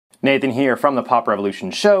Nathan here from the Pop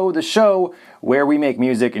Revolution Show, the show where we make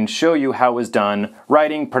music and show you how it was done,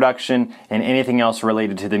 writing, production, and anything else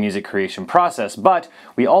related to the music creation process. But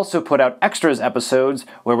we also put out extras episodes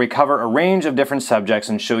where we cover a range of different subjects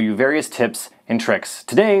and show you various tips and tricks.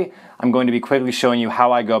 Today, I'm going to be quickly showing you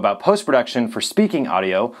how I go about post-production for speaking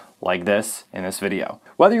audio, like this in this video.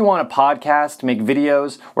 Whether you want a podcast, make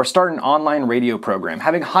videos, or start an online radio program,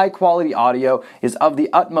 having high quality audio is of the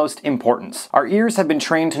utmost importance. Our ears have been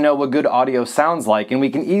trained to know what good audio sounds like, and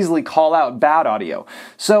we can easily call out bad audio.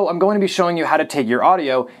 So I'm going to be showing you how to take your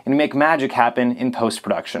audio and make magic happen in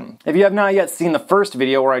post-production. If you have not yet seen the first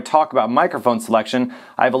video where I talk about microphone selection,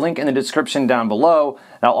 I have a link in the description down below,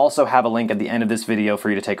 and I'll also have a link at the end of this video for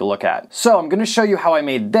you to take a look at. So I'm going to show you how I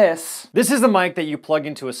made this. This is the mic that you plug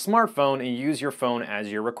into a smartphone and use your phone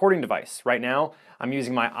as your recording device. Right now, I'm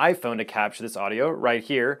using my iPhone to capture this audio right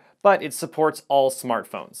here, but it supports all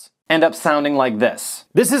smartphones. End up sounding like this.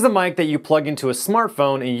 This is the mic that you plug into a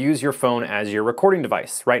smartphone and use your phone as your recording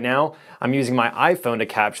device. Right now, I'm using my iPhone to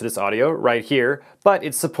capture this audio right here, but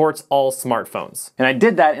it supports all smartphones. And I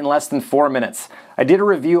did that in less than 4 minutes. I did a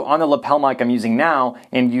review on the lapel mic I'm using now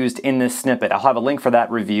and used in this snippet. I'll have a link for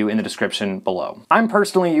that review in the description below. I'm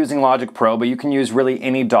personally using Logic Pro, but you can use really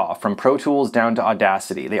any DAW, from Pro Tools down to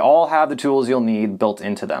Audacity. They all have the tools you'll need built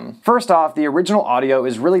into them. First off, the original audio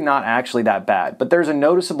is really not actually that bad, but there's a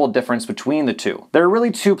noticeable difference between the two. There are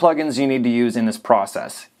really two plugins you need to use in this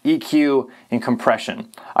process: EQ and compression.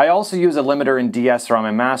 I also use a limiter and de-esser on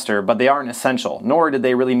my master, but they aren't essential, nor did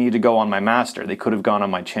they really need to go on my master. They could have gone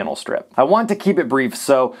on my channel strip. I want to keep it brief,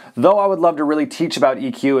 so though I would love to really teach about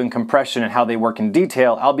EQ and compression and how they work in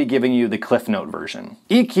detail, I'll be giving you the Cliff Note version.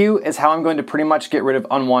 EQ is how I'm going to pretty much get rid of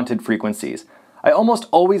unwanted frequencies. I almost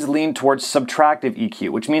always lean towards subtractive EQ,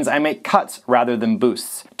 which means I make cuts rather than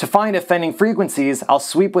boosts. To find offending frequencies, I'll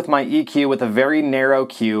sweep with my EQ with a very narrow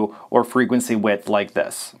Q or frequency width like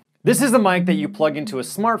this. This is the mic that you plug into a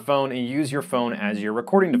smartphone and use your phone as your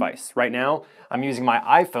recording device. Right now, I'm using my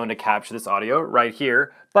iPhone to capture this audio right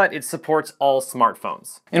here, but it supports all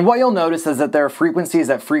smartphones. And what you'll notice is that there are frequencies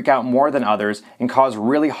that freak out more than others and cause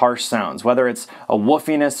really harsh sounds, whether it's a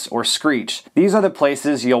woofiness or screech. These are the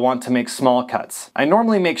places you'll want to make small cuts. I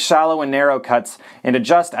normally make shallow and narrow cuts and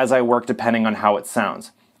adjust as I work depending on how it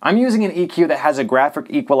sounds. I'm using an EQ that has a graphic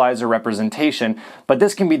equalizer representation, but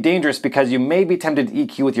this can be dangerous because you may be tempted to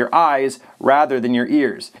EQ with your eyes rather than your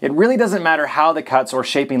ears. It really doesn't matter how the cuts or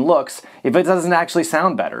shaping looks if it doesn't actually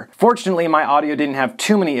sound better. Fortunately, my audio didn't have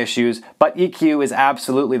too many issues, but EQ is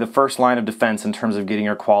absolutely the first line of defense in terms of getting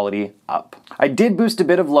your quality up. I did boost a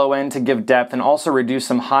bit of low end to give depth and also reduce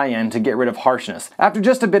some high end to get rid of harshness. After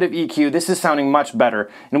just a bit of EQ, this is sounding much better,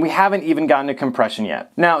 and we haven't even gotten to compression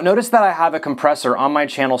yet. Now, notice that I have a compressor on my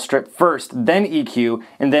channel strip first, then EQ,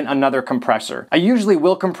 and then another compressor. I usually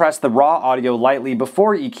will compress the raw audio lightly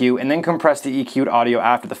before EQ and then compress the EQ'd audio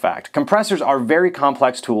after the fact. Compressors are very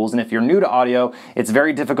complex tools, and if you're new to audio, it's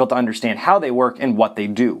very difficult to understand how they work and what they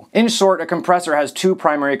do. In short, a compressor has two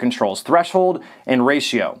primary controls: threshold and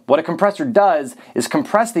ratio. What a compressor does is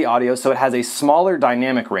compress the audio so it has a smaller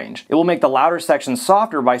dynamic range. It will make the louder sections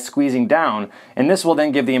softer by squeezing down, and this will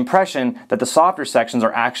then give the impression that the softer sections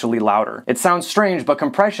are actually louder. It sounds strange, but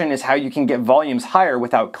compression is how you can get volumes higher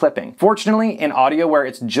without clipping. Fortunately, in audio where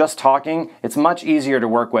it's just talking, it's much easier to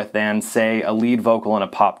work with than, say, a lead vocal in a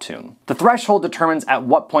pop tune. The threshold determines at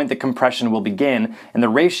what point the compression will begin, and the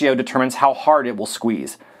ratio determines how hard it will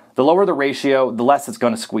squeeze. The lower the ratio, the less it's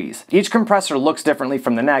going to squeeze. Each compressor looks differently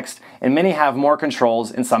from the next, and many have more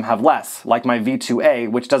controls and some have less, like my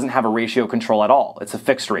V2A, which doesn't have a ratio control at all. It's a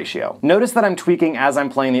fixed ratio. Notice that I'm tweaking as I'm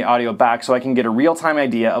playing the audio back so I can get a real-time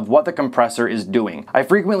idea of what the compressor is doing. I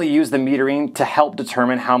frequently use the metering to help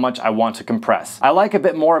determine how much I want to compress. I like a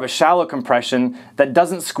bit more of a shallow compression that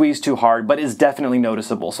doesn't squeeze too hard, but is definitely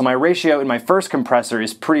noticeable. So my ratio in my first compressor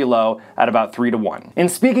is pretty low at about 3:1. In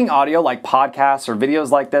speaking audio like podcasts or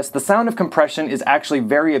videos like this, the sound of compression is actually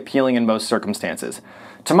very appealing in most circumstances.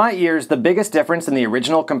 To my ears, the biggest difference in the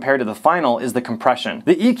original compared to the final is the compression.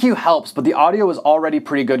 The EQ helps, but the audio was already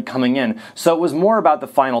pretty good coming in, so it was more about the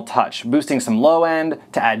final touch, boosting some low end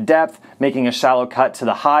to add depth, making a shallow cut to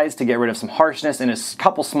the highs to get rid of some harshness, and a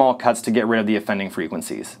couple small cuts to get rid of the offending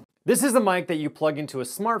frequencies. This is the mic that you plug into a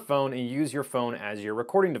smartphone and use your phone as your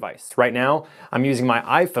recording device. Right now, I'm using my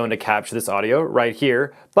iPhone to capture this audio right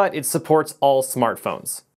here, but it supports all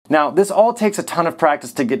smartphones. Now, this all takes a ton of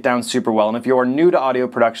practice to get down super well, and if you are new to audio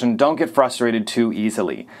production, don't get frustrated too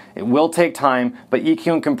easily. It will take time, but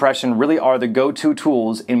EQ and compression really are the go-to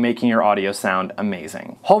tools in making your audio sound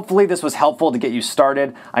amazing. Hopefully this was helpful to get you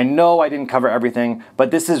started. I know I didn't cover everything,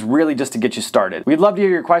 but this is really just to get you started. We'd love to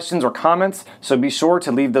hear your questions or comments, so be sure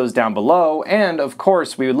to leave those down below, and of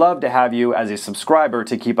course, we would love to have you as a subscriber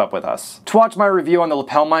to keep up with us. To watch my review on the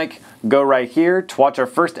lapel mic, go right here. To watch our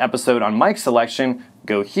first episode on mic selection,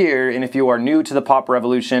 go here, and if you are new to the pop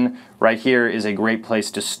revolution, right here is a great place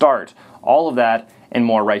to start. All of that and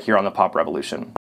more right here on the Pop Revolution.